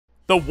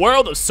The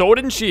world of Sword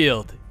and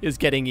Shield is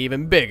getting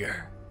even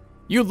bigger.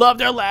 You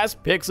loved our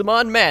last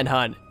Pixelmon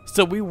Manhunt,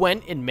 so we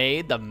went and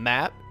made the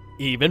map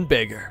even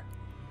bigger.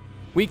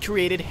 We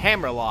created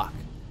Hammerlock,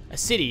 a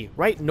city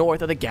right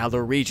north of the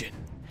Galar region.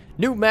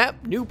 New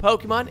map, new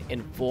Pokemon,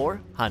 and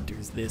 4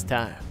 hunters this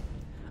time.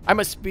 I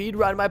must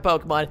speedrun my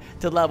Pokemon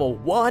to level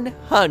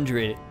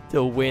 100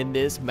 to win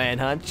this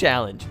Manhunt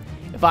challenge.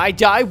 If I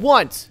die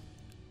once,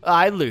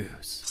 I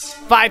lose.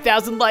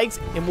 5,000 likes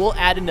and we'll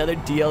add another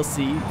DLC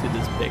to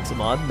this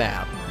Pixelmon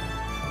map.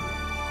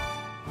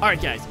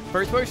 Alright guys,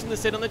 first person to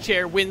sit on the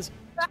chair wins.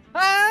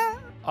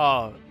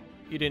 Oh,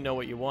 you didn't know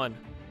what you won.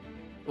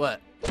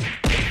 What?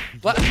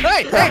 What?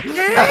 Hey!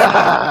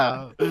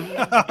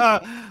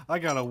 I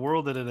got a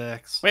world at an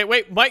X.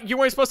 Wait, Mike, you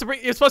weren't supposed to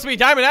bring. You're supposed to be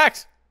Diamond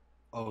X.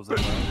 Oh, is that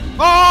right?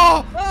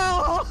 Oh!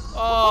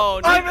 Oh,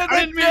 no. I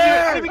didn't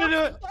mean to do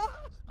it.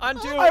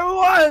 Undo. I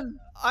won!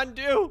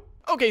 Undo.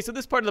 Okay, so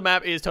this part of the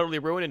map is totally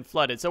ruined and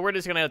flooded, so we're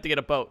just gonna have to get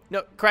a boat.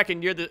 No,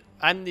 Kraken,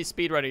 I'm the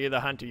speedrunner, you're the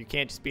hunter. You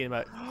can't just be in the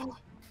boat.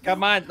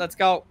 Come on, let's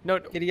go. No,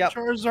 giddy up.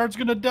 Charizard's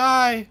gonna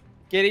die.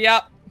 Giddy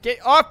up.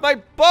 Get off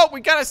my boat. We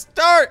gotta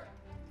start.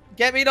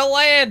 Get me to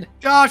land.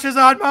 Josh is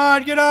on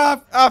mine. Get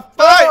off. Fight.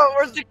 Oh,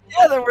 we're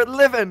together. We're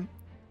living.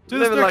 To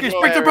the staircase.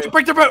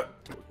 Break the boat.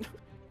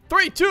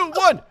 3, 2,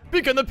 1.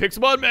 Begin the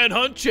Pixelmon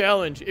Manhunt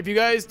Challenge. If you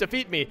guys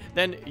defeat me,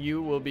 then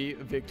you will be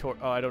victor.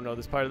 Oh, I don't know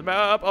this part of the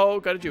map. Oh,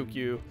 gotta juke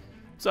you.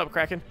 What's up,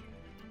 Kraken?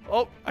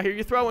 Oh, I hear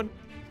you throwing.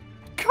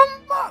 Come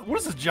on. What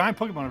is this giant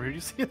Pokemon over here? Do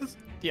you see this?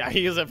 Yeah,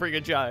 he is a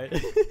freaking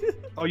giant.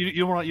 Oh, you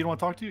don't want to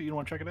talk to you? You don't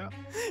want to check it out?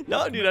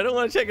 No, dude, I don't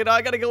want to check it out.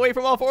 I gotta get away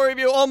from all 4 of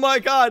you. Oh my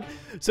god.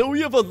 So we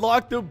have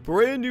unlocked a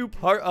brand new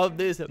part of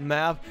this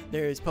map.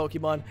 There is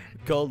Pokemon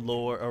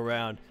galore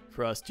around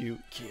for us to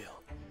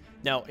kill.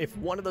 Now, if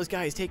one of those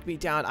guys take me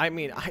down, I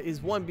mean,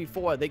 is one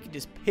before, they could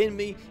just pin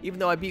me. Even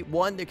though I beat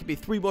one, there could be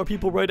 3 more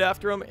people right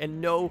after him and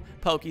no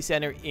Poke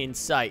Center in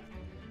sight.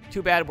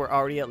 Too bad we're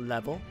already at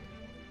level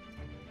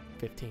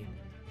 15.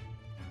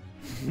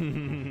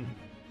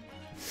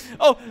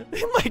 Oh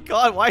my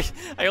god, why?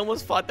 I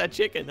almost fought that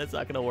chicken. That's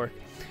not gonna work.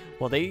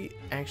 Well, they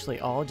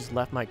actually all just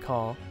left my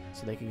call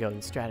so they could go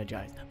and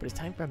strategize. But it's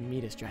time for me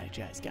to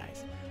strategize,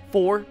 guys.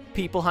 4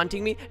 people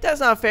hunting me? That's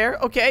not fair,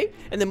 okay?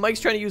 And then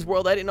Mike's trying to use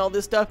World Edit and all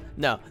this stuff?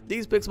 No,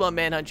 these Pixelmon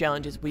Manhunt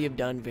challenges we have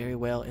done very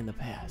well in the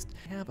past.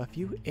 We have a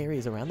few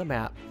areas around the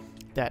map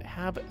that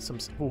have some...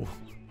 Ooh,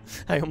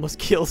 I almost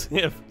killed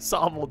him.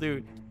 Sobble,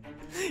 dude.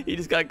 He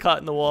just got caught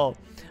in the wall.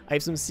 I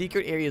have some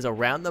secret areas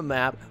around the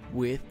map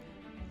with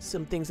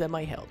some things that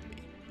might help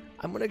me.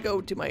 I'm gonna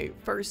go to my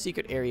first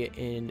secret area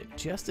in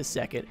just a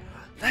second.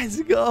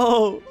 Let's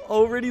go!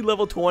 Already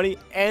level 20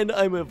 and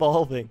I'm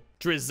evolving.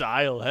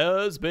 Drizzile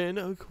has been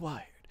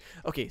acquired.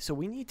 Okay, so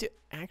we need to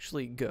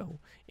actually go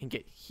and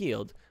get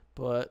healed.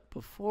 But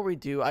before we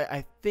do,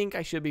 I think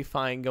I should be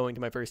fine going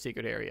to my first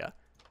secret area.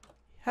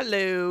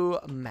 Hello,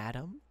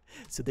 madam.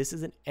 So this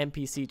is an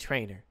NPC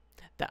trainer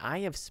that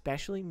I have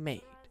specially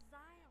made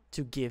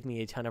to give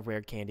me a ton of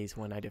rare candies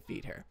when I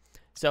defeat her.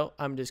 So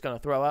I'm just going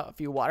to throw out a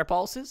few water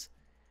pulses,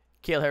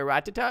 kill her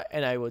Rattata,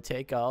 and I will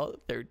take all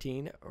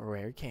 13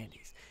 rare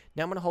candies.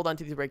 Now I'm going to hold on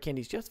to these rare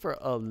candies just for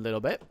a little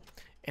bit.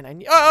 And I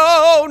need...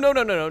 Oh, no.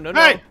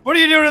 Hey, what are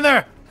you doing in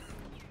there?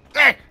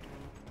 Hey!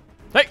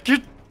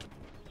 Hey!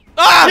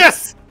 Ah!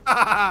 Yes!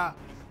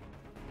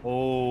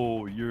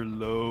 Oh, you're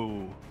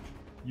low.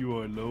 You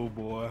are low,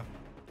 boy.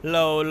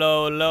 Low.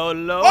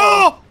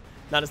 Oh!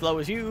 Not as low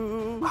as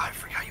you. Oh, I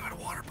forgot you had a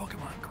water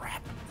Pokemon.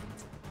 Crap.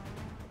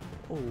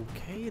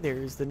 Okay,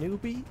 there's the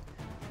newbie.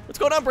 What's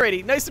going on,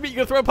 Brady? Nice to meet you.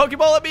 You gonna throw a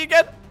Pokeball at me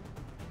again?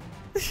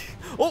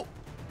 Oh!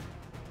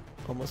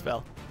 Almost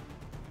fell.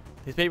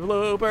 There's Baby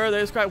Looper,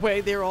 there's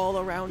Cryaway, they're all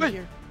around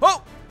here.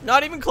 Oh!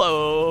 Not even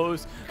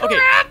close. Okay.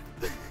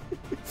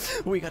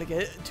 We gotta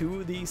get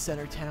to the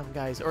center town,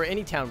 guys. Or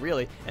any town,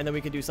 really. And then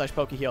we can do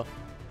 /Poke Heal.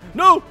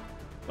 No!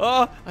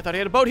 I thought I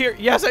had a boat here.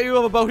 Yes, I do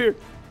have a boat here.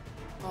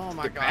 Oh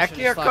my gosh. Back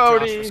here,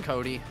 Cody.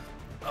 Cody.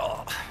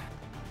 Oh.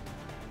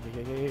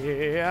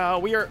 Yeah,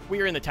 we are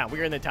in the town.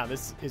 We are in the town.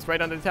 This is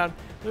right under the town.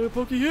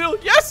 Poke Heal.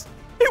 Yes!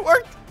 It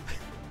worked!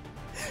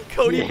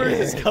 Cody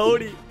versus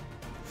Cody.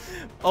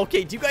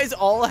 Okay, do you guys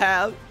all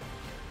have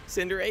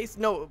Cinderace?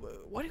 No,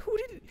 what? Who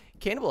did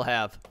Cannibal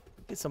have?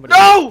 Did somebody?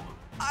 No!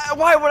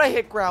 Why would I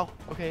hit Growl?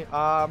 Okay,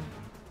 I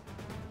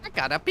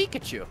got a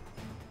Pikachu.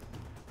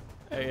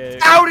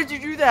 How did you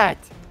do that?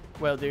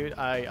 Well, dude,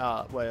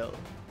 well,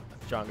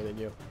 I'm stronger than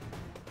you.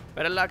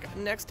 Better luck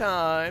next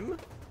time.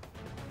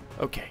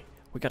 Okay,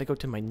 we gotta go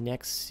to my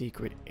next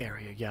secret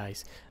area,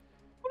 guys.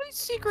 What are these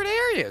secret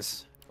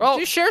areas? Oh,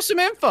 just share some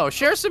info.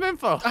 Share some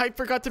info. I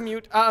forgot to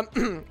mute.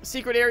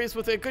 Secret areas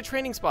with good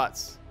training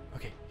spots.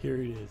 Okay, here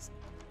it is.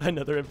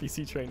 Another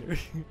NPC trainer.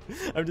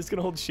 I'm just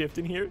gonna hold shift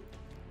in here.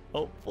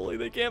 Hopefully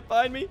they can't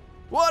find me.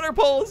 Water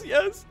poles,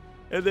 yes.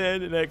 And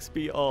then an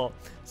XP all.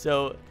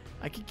 So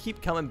I could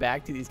keep coming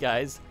back to these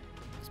guys,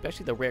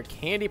 especially the rare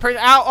candy person.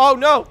 Ow! Oh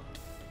no!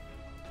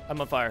 I'm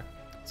on fire.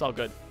 It's all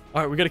good.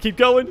 All right, we gotta keep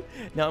going.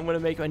 Now I'm gonna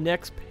make my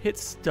next pit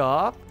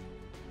stop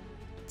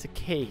It's a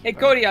cave. Hey,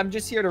 Cody, I'm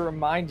just here to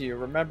remind you.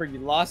 Remember, you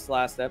lost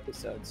last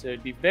episode, so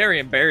it'd be very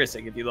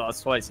embarrassing if you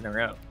lost twice in a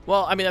row.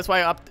 Well, I mean, that's why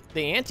I upped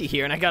the ante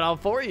here, and I got all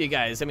 4 of you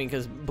guys. I mean,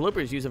 because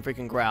Blooper's using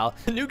freaking Growl.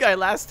 The new guy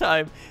last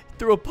time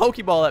threw a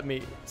Pokeball at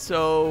me.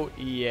 So,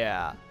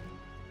 yeah.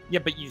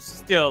 Yeah, but you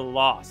still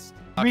lost.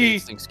 Me.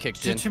 Things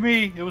kicked in. To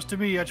me, it was to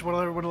me. I just want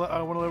to let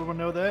everyone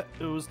know that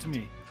it was to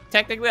me.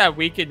 Technically, I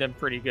weakened them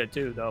pretty good,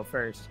 too, though,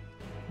 first.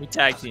 We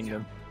tag teamed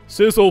them.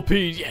 Sizzle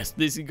P, yes,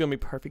 this is gonna be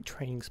perfect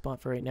training spot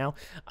for right now.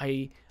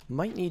 I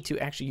might need to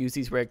actually use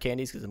these rare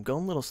candies because I'm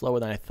going a little slower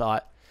than I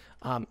thought.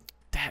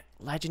 That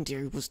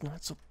legendary was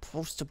not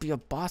supposed to be a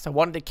boss. I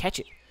wanted to catch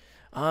it.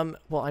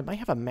 Well, I might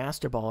have a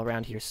master ball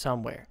around here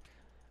somewhere.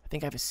 I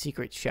think I have a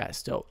secret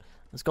chest, so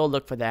let's go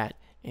look for that,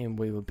 and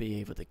we will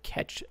be able to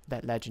catch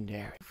that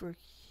legendary. Over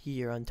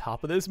here on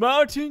top of this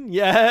mountain,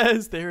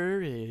 yes,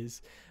 there it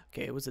is.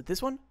 Okay, was it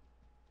this one?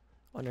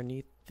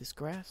 Underneath this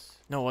grass?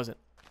 No, it wasn't.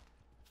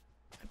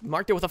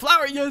 Marked it with a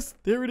flower. Yes,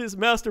 there it is.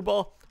 Master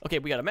Ball. Okay,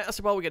 we got a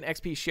Master Ball. We got an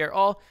XP share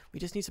all. We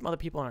just need some other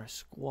people on our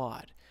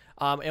squad.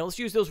 And let's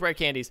use those rare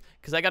candies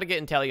because I got to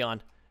get Inteleon.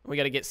 We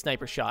got to get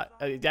Sniper Shot.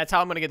 That's how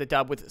I'm going to get the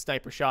dub with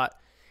Sniper Shot.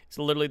 It's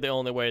literally the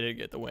only way to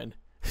get the win.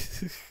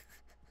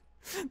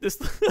 This.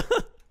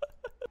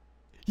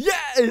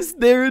 Yes,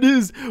 there it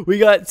is. We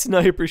got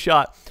Sniper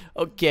Shot.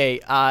 Okay,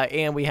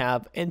 and we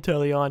have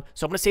Inteleon.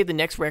 So I'm going to save the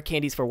next rare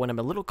candies for when I'm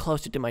a little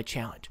closer to my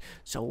challenge.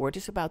 So we're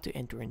just about to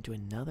enter into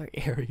another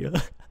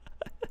area.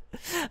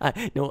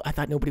 No, I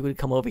thought nobody would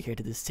come over here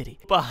to this city.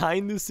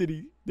 Behind the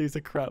city, there's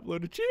a crap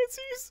load of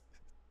chances.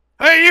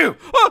 Hey, you!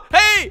 Oh,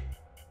 hey!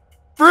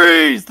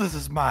 Freeze! This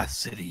is my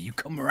city. You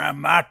come around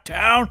my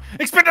town,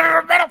 expect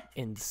a battle.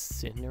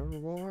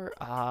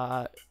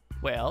 Incineroar?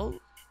 Well...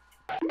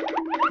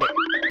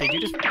 Wait, did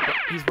you just...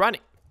 He's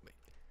running.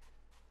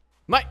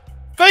 Mike!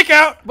 Fake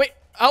out! Wait,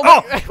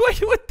 oh,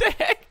 wait, what the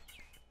heck?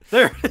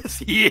 There it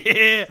is.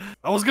 Yeah!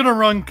 I was gonna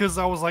run because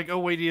I was like, oh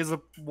wait, he is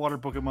a water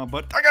Pokemon,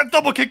 but I got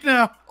double kick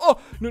now! Oh,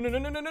 no.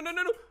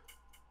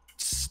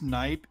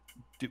 Snipe.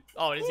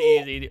 Oh, it's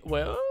easy.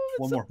 Well,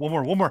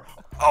 One more.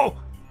 Oh!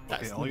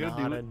 That's okay, all you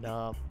gotta do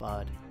enough,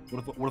 bud.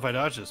 What if I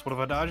dodge this? What if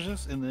I dodge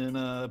this and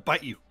then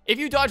bite you? If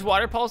you dodge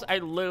Water Pulse, I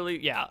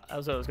literally, yeah,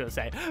 that's what I was gonna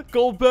say.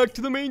 Go back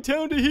to the main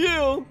town to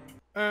heal.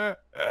 Crap,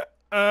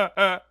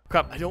 I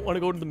don't want to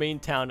go to the main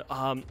town.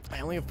 I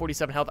only have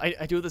 47 health.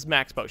 I do this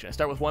max potion. I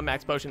start with 1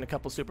 max potion, a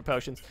couple super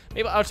potions.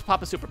 Maybe I'll just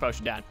pop a super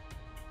potion down.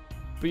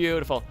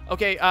 Beautiful.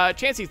 Okay,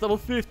 Chansey's level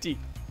 50.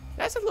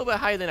 That's a little bit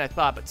higher than I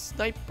thought, but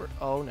Sniper,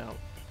 oh no.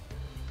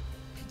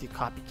 Did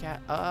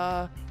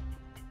Copycat?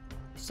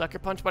 Sucker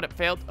Punch, but it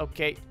failed.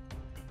 Okay.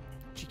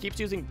 She keeps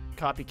using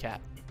Copycat.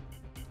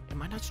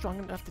 Am I not strong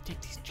enough to take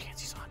these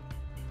chances on?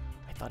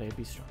 I thought I'd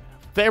be strong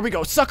enough. There we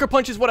go. Sucker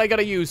Punch is what I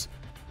gotta use.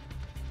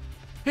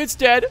 It's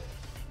dead.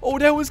 Oh,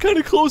 that was kind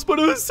of close, but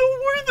it was so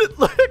worth it.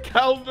 Look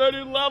how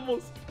many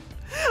levels.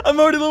 I'm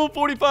already level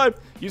 45.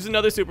 Use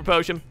another super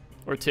potion.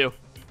 Or 2.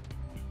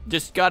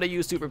 Just gotta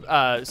use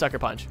Sucker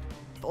Punch.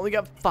 I've only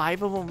got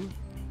 5 of them.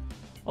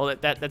 Oh,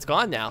 that's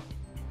gone now.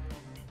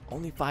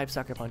 Only 5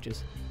 Sucker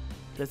Punches.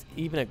 That's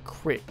even a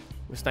crit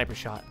with Sniper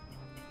Shot.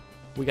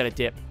 We got a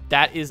dip.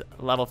 That is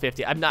level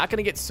 50. I'm not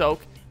gonna get Soak.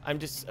 I'm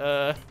just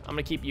I'm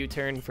gonna keep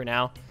U-turn for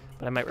now,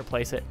 but I might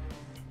replace it.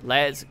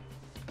 Let's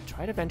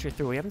try to venture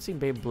through. We haven't seen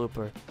Babe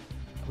Blooper.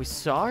 We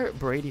saw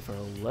Brady for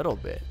a little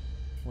bit.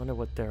 Wonder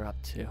what they're up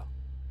to.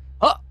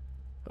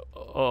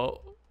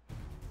 Oh.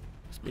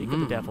 Speak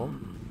of the devil.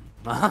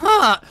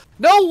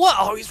 No, what?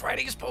 Oh, he's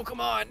riding his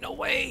Pokemon. No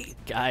way.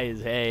 Guys,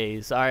 hey,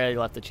 sorry I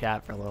left the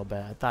chat for a little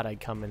bit. I thought I'd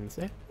come in and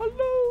say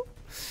hello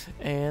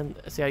and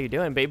see how you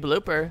doing, Babe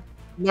Blooper.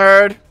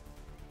 Nerd.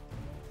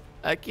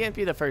 That can't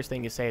be the first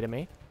thing you say to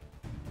me.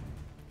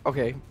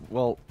 Okay,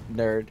 well,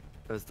 nerd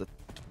was the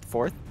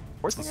fourth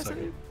thing I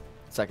said?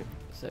 Second.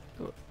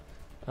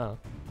 Oh.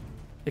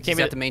 He's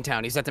at the main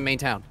town. He's at the main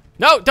town.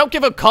 No, don't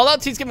give him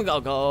call-outs. He's giving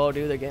go,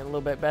 dude. They're getting a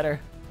little bit better.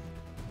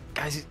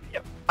 Guys,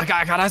 yep. I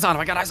got eyes on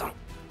him. I got eyes on him.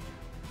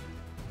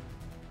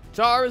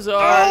 Charizard.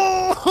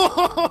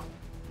 Oh!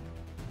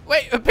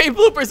 Wait, Babe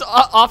Blooper's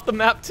off the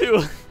map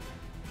too.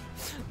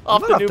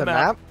 Off the new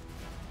map.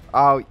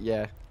 Oh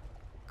yeah.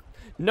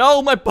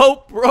 No, my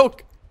boat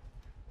broke.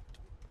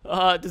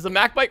 Does the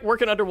Mac bike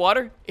working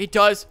underwater? It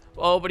does.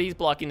 Oh, but he's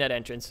blocking that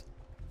entrance.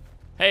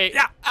 Hey.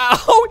 Yeah.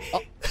 Ow.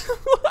 Oh.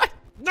 What?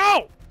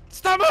 No!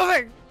 Stop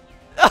moving!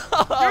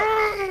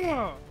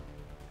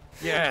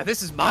 Yeah,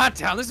 this is my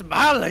town. This is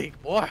my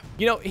lake, boy.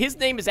 You know, his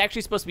name is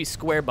actually supposed to be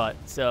Square Butt,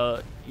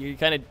 so you're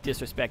kind of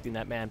disrespecting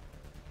that man.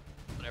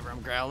 Whatever,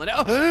 I'm growling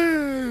out.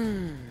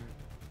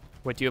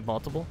 What, do you have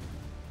multiple?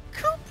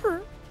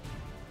 Cooper,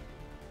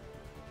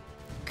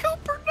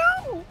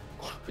 no.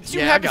 But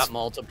Yeah, I got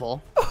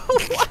multiple.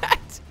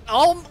 What?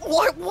 Oh,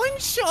 what? One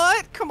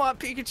shot? Come on,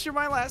 Pikachu,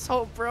 my last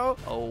hope, bro.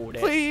 Oh,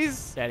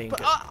 please. That ain't But,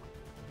 good.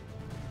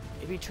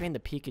 Maybe train the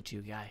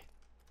Pikachu guy.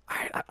 All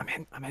right, I'm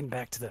heading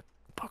back to the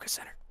Poké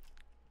Center.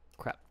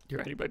 Crap, you're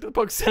heading back to the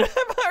Poké Center.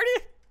 I'm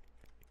already...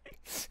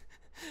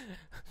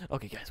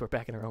 Okay, guys, we're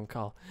back in our own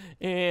call.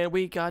 And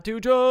we got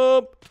to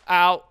jump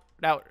out.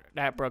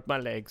 that broke my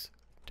legs.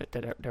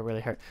 That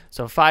really hurt.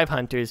 So 5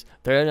 hunters,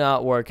 they're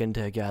not working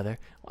together.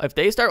 If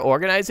they start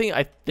organizing,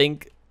 I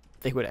think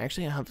they would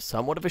actually have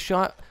somewhat of a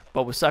shot.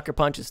 But with sucker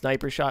punch and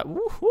sniper shot,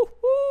 woo, woo,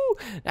 woo,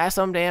 that's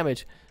some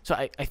damage. So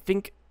I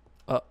think,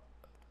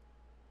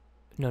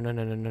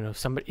 no.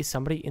 Is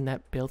somebody in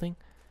that building?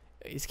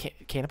 Is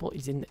cannibal?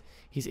 He's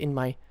in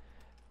my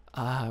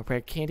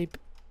rare candy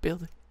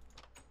building.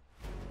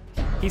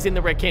 He's in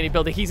the rare candy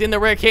building. He's in the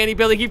rare candy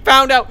building. He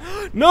found out.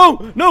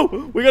 No,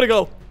 we gotta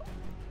go.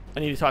 I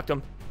need to talk to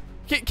him.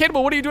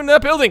 Cannibal, what are you doing in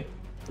that building?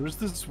 There's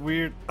this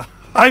weird.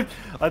 I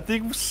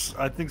think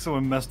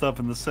someone messed up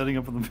in the setting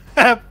up of the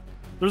map.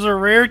 There's a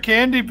rare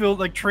candy build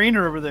like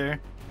trainer over there.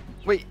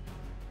 Wait,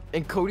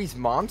 in Cody's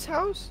mom's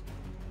house?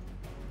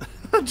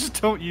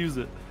 Just don't use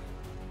it.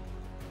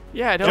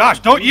 Yeah, Josh,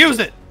 don't use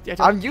it. Yeah,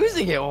 I'm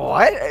using it.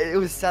 What? It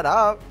was set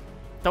up.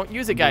 Don't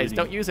use it, guys.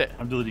 Don't use it.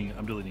 I'm deleting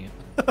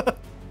it.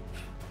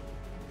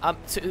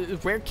 So,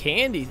 rare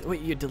candies.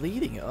 Wait, you're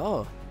deleting it?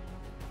 Oh.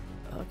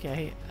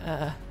 Okay.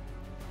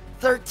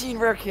 13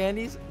 rare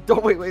candies.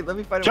 Don't wait. Let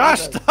me find it.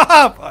 Josh,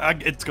 stop!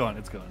 It's gone.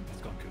 It's gone.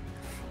 Cody.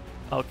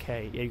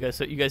 Okay. Yeah, you guys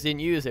didn't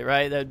use it,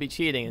 right? That would be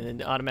cheating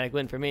and an automatic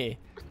win for me.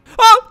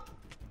 Oh!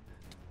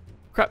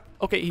 Crap.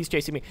 Okay, he's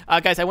chasing me.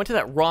 Guys, I went to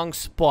that wrong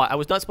spot. I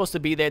was not supposed to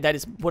be there. That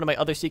is one of my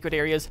other secret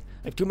areas.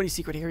 I have too many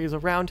secret areas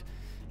around.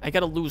 I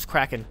gotta lose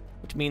Kraken,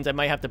 which means I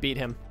might have to beat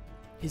him.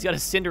 He's got a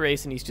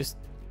Cinderace and he's just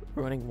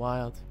running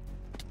wild.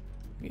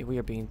 We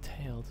are being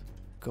tailed.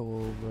 Go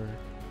over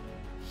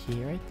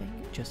here, I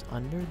think. Just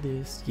under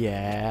this.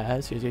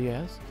 Yes.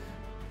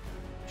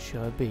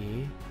 Should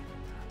be.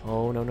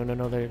 Oh, no.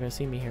 They're gonna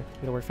see me here.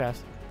 We gotta work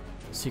fast.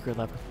 Secret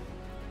lever.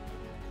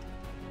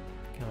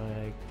 Can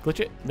I glitch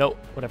it? No.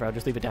 Whatever. I'll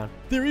just leave it down.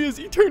 There he is.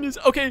 Eternus.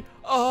 Okay.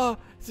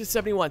 This is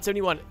 71.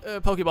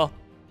 Pokeball.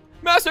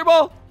 Master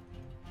Ball.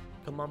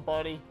 Come on,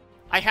 buddy.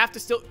 I have to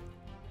still...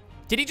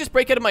 Did he just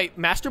break out of my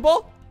Master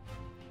Ball?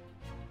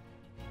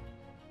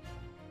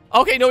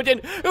 Okay, no, it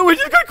didn't. Oh, we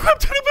just got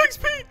Krypton of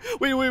XP.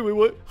 Wait,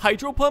 what?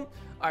 Hydro Pump?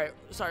 Alright,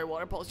 sorry,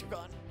 Water Pulse, you're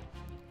gone.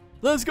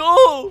 Let's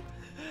go!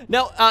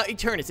 Now,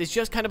 Eternus is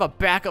just kind of a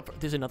backup.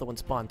 There's another one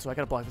spawned, so I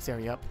gotta block this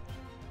area up.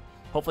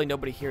 Hopefully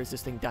nobody hears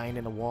this thing dying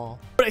in a wall.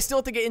 But I still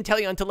have to get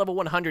Inteleon to level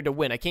 100 to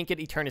win. I can't get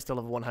Eternus to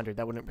level 100.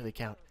 That wouldn't really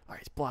count.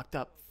 Alright, it's blocked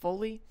up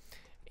fully.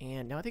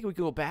 And now I think we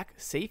can go back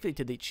safely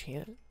to the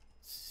chances.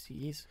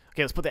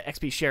 Okay, let's put the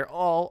XP share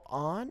all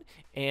on.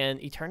 And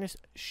Eternus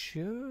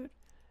should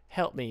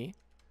help me.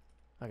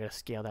 I gotta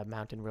scale that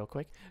mountain real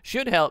quick.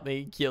 Should help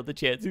me kill the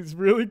chances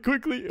really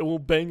quickly, and we'll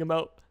bang him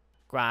out.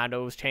 Grind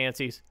those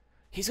chances.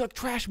 He's got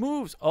trash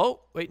moves.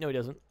 Oh, wait, no, he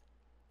doesn't.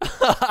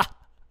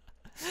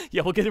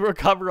 Yeah, we'll get a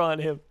recover on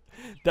him.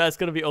 That's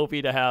gonna be OP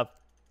to have.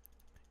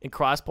 And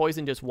cross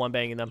poison, just one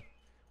banging them.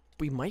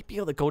 We might be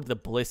able to go to the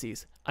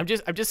Blissies. I'm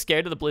just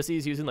scared of the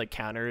Blissies using like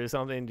counter or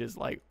something, just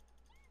like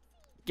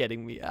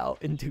getting me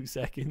out in 2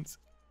 seconds.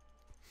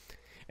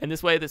 And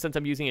this way, that since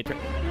I'm using it.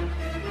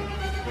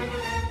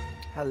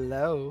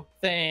 Hello.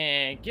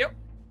 Thank you.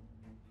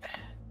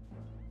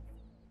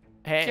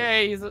 Hey.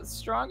 Okay, he's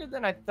stronger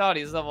than I thought.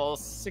 He's level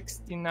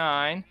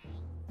 69.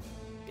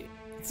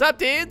 What's up,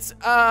 dudes?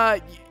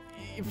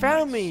 You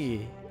found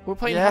me. We're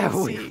playing hide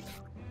and seek.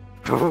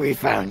 We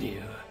found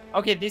you.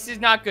 Okay, this is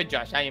not good,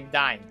 Josh. I am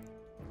dying.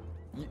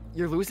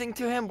 You're losing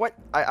to him? What?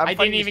 I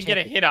didn't even get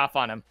a hit off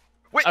on him.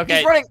 Wait, okay.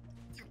 He's running.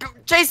 Go,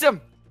 chase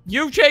him.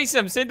 You chase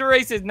him.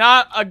 Cinderace is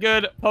not a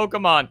good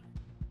Pokemon.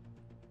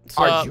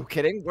 So, are you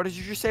kidding? What did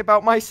you just say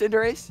about my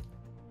Cinderace?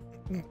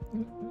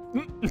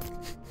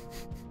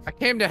 I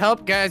came to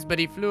help, guys, but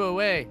he flew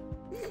away.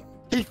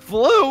 He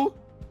flew?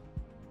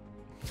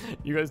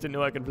 You guys didn't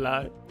know I could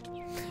fly.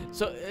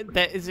 So,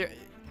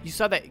 you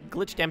saw that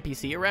glitched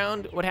NPC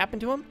around? What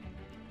happened to him?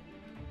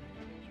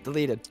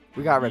 Deleted.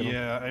 We got rid of him.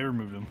 Yeah, I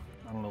removed him.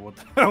 I don't know what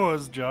that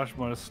was. Josh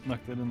might have snuck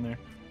that in there.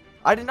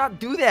 I did not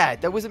do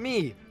that. That wasn't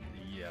me.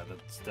 Yeah,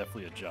 that's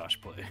definitely a Josh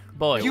play.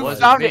 Boy, it you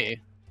wasn't found me. it.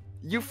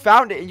 You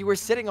found it and you were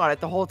sitting on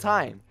it the whole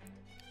time.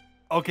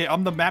 Okay,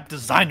 I'm the map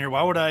designer.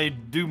 Why would I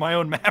do my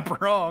own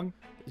map wrong?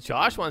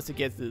 Josh wants to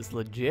get this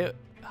legit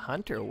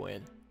hunter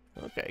win.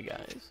 Okay,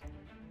 guys.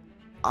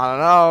 I don't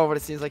know, but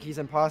it seems like he's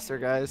imposter,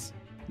 guys.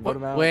 Vote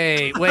him out.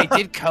 Wait,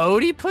 did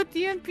Cody put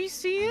the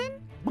NPC in?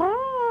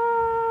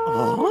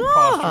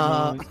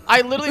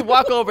 I literally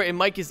walk over and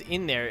Mike is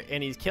in there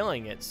and he's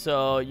killing it.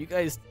 So you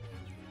guys.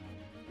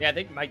 Yeah, I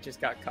think Mike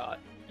just got caught,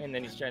 and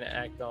then he's trying to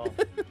act all.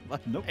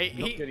 Nope. Hey,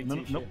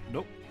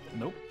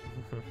 Nope.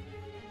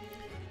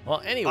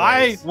 Well, anyway.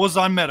 I was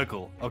on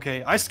medical.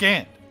 Okay, I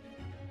scanned.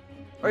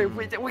 Wait,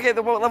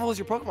 what level is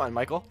your Pokemon,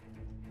 Michael?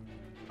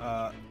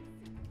 What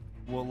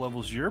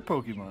level's your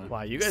Pokemon?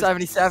 Wow, you guys.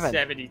 77.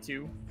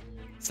 72.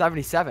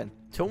 77.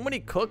 Too many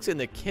cooks in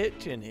the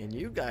kitchen, and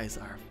you guys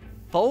are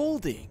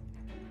folding.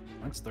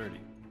 Mine's 30.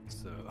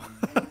 So.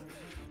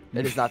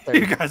 It is not 30.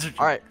 You guys are.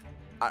 All right.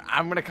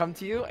 I'm going to come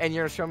to you, and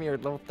you're going to show me your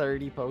level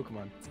 30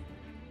 Pokemon.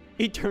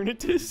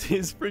 Eternatus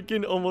is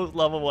freaking almost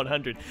level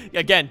 100.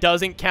 Again,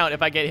 doesn't count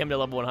if I get him to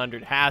level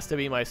 100. Has to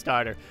be my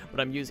starter.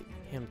 But I'm using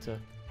him to...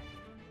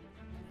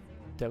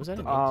 That was that.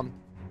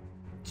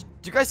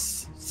 Do you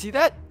guys see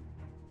that?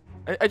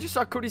 I just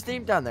saw Cody's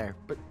name down there,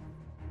 but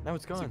now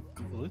it's Is gone. it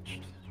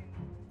glitched?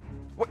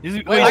 What? Is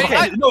it, Wait,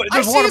 okay. No, I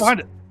there's see water his- behind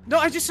it. No,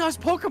 I just saw his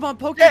Pokemon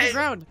poking Yeah, the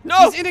ground.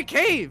 No! He's in a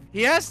cave.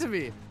 He has to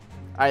be. All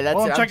right, that's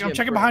Well, it. I'm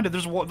checking behind it.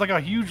 There's like a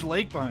huge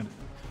lake behind it.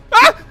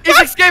 Ah! He's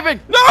escaping!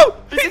 No!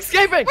 He's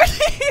escaping!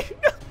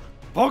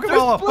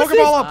 Pokeball up! Blissey.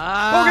 Pokeball up!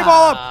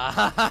 Pokeball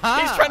up!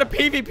 up. He's trying to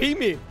PvP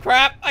me.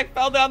 Crap! I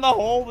fell down the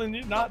hole and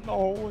you're not in the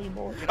hole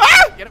anymore.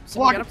 Ah! Get him.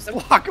 Someone Block get him!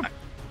 him. Block him!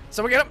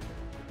 Someone get him.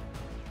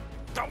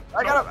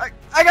 I got him!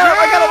 I got him!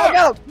 I got him! I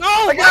got him! No,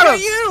 I I got got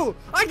him. you.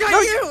 I got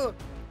No, you.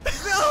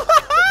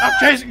 I'm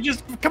chasing.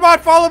 Just come on,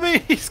 follow me.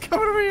 He's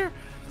coming over here.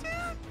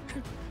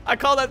 I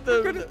call that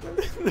the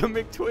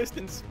McTwist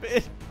and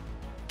spin.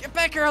 Get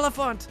back here,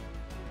 elephant.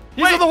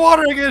 He's in the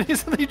water again.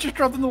 He just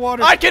dropped in the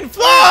water. I can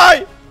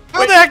fly!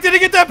 How the heck did he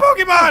get that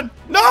Pokemon?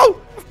 No!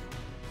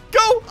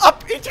 Go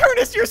up,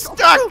 Eternus, you're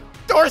stuck!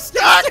 Door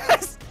stuck!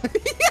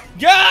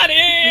 Got him!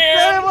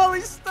 Damn, while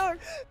he's stuck.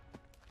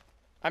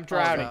 I'm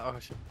drowning. Oh,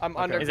 shit. I'm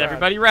Okay. under. Is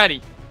everybody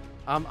ready?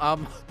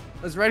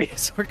 Let's ready.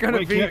 So we're gonna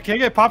Wait, be. can I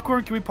get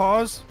popcorn? Can we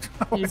pause?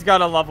 He's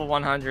got a level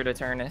 100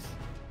 Eternus.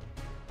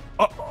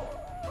 Oh.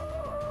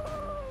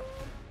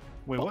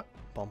 Wait, what?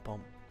 Bum,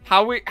 bum,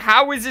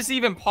 How is this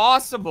even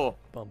possible?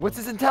 bum, What's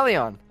bum. his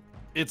Inteleon?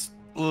 It's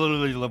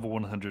literally level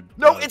 100.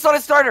 No, it's not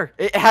a starter.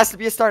 It has to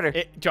be a starter.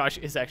 Josh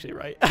is actually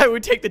right. I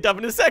would take the dub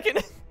in a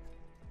second.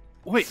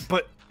 Wait,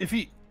 but if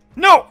he...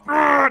 No!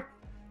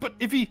 But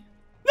if he...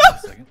 No!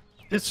 Second.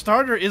 His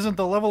starter isn't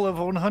the level of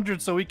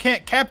 100, so he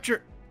can't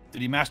capture...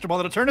 Did he Master Ball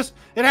the Eternus?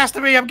 It has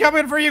to be! I'm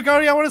coming for you,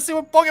 Cody! I want to see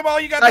what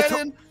Pokeball you got I that to-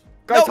 in!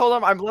 Guys, hold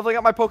on. I'm leveling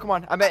up my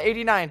Pokemon. I'm at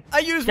 89. I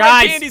used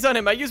Guys, red candies on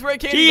him. I used red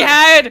candies He on him.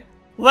 had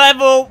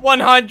level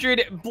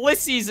 100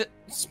 Blissies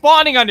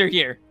spawning under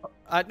here.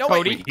 No,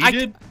 Cody, wait, he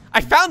did?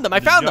 I found them. I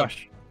found them.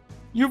 Josh.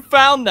 You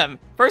found them.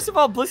 First of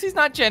all, Blissey's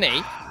not Gen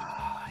 8.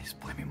 He's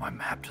blaming my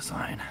map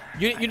design.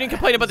 You didn't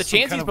complain about the Some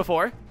chances kind of-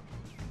 before.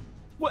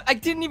 What? I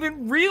didn't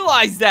even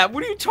realize that.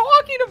 What are you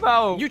talking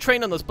about? You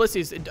trained on those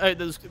blissies,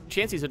 those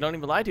chances. Don't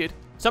even lie, dude.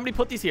 Somebody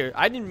put these here.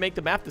 I didn't make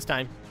the map this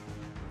time.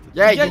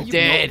 Yeah, Yeah, you you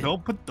did.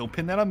 Don't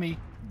pin that on me.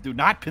 Do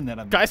not pin that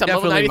on me. Guys, I'm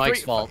level Definitely 93.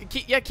 Mike's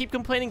fault. Keep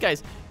complaining,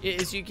 guys.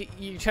 Is you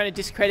trying to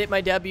discredit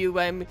my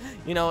W?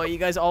 You know, you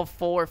guys all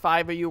 4 or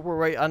 5 of you were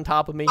right on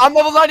top of me. I'm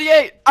level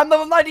 98. I'm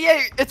level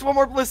 98. It's one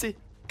more Blissey.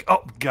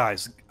 Oh,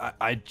 guys,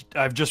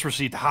 I've just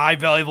received high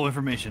valuable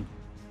information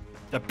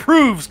that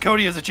proves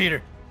Cody is a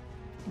cheater.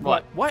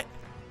 What? What?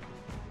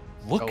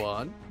 Look Go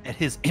on. at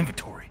his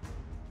inventory.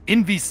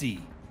 In VC.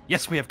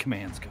 Yes, we have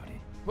commands, Cody.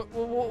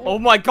 Oh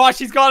my gosh,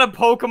 he's got a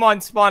Pokemon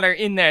spawner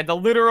in there. The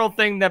literal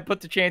thing that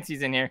put the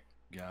chances in here.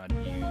 God,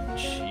 you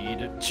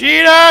cheater.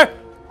 Cheater!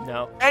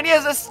 No. And he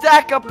has a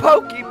stack of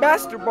Poke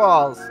Master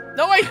Balls.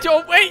 No, I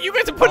don't. Wait, you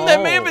guys are putting that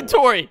in my Oh.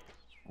 inventory.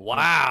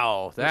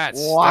 Wow, that's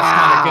not a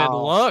Wow. good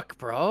look,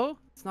 bro.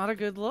 It's not a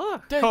good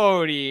look.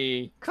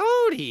 Cody.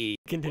 Cody.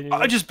 Continue.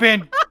 I just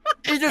banned.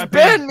 He I just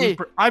banned me.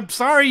 I'm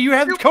sorry, you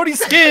had Cody's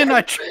skin.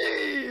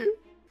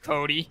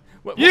 Cody.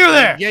 You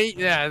there!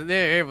 Yeah,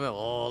 there.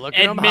 Oh, look at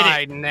him Admit it.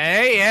 hiding,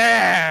 eh?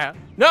 Yeah.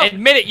 No.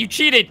 Admit it, you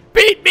cheated.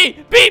 Beat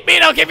me,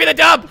 and I'll give you the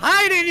dub.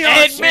 Hide in your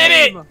Admit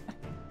shame. it.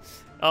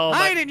 Oh,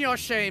 Hide in your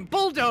shame.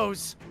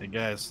 Bulldoze. Hey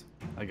guys,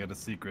 I got a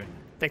secret.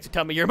 thanks for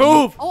telling me your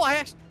move. Oh,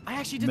 I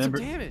actually did Remember-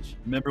 some damage.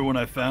 Remember when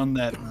I found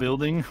that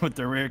building with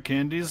the rare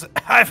candies?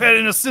 I've had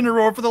an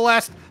Incineroar for the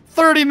last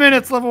 30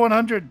 minutes, level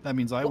 100. That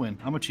means I win.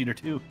 I'm a cheater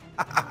too.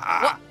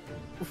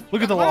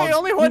 Look at the Am I logs. the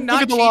only one Look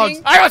not at the cheating?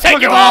 logs. I will take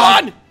Look you at all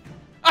the logs. on.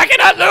 I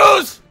cannot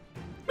lose.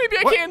 Maybe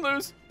I What? can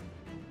lose.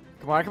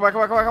 Come on, come on,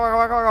 come on, come on, come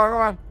on, come on,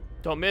 come on.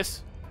 Don't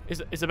miss.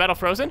 Is the battle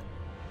frozen?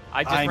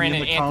 I just I'm ran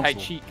in an the console.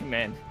 anti-cheat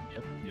command.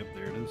 Yep,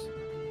 there it is.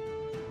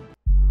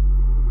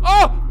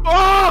 Oh!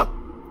 Oh!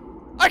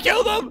 I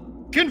killed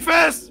him.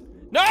 Confess!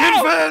 No!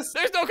 Confess!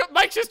 There's no.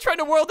 Mike's just trying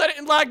to world edit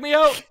and lag me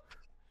out.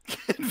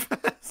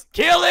 Confess!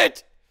 Kill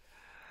it.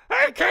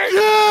 I can't.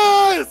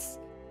 Yes!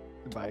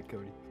 Goodbye,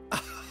 Cody.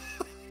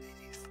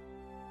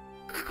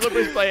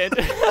 Clippers playing.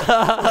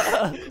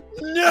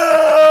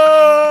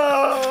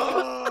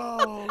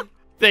 No!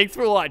 Thanks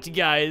for watching,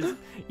 guys.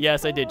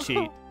 Yes, I did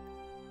cheat,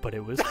 but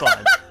it was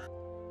fun.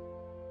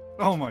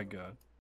 Oh my god.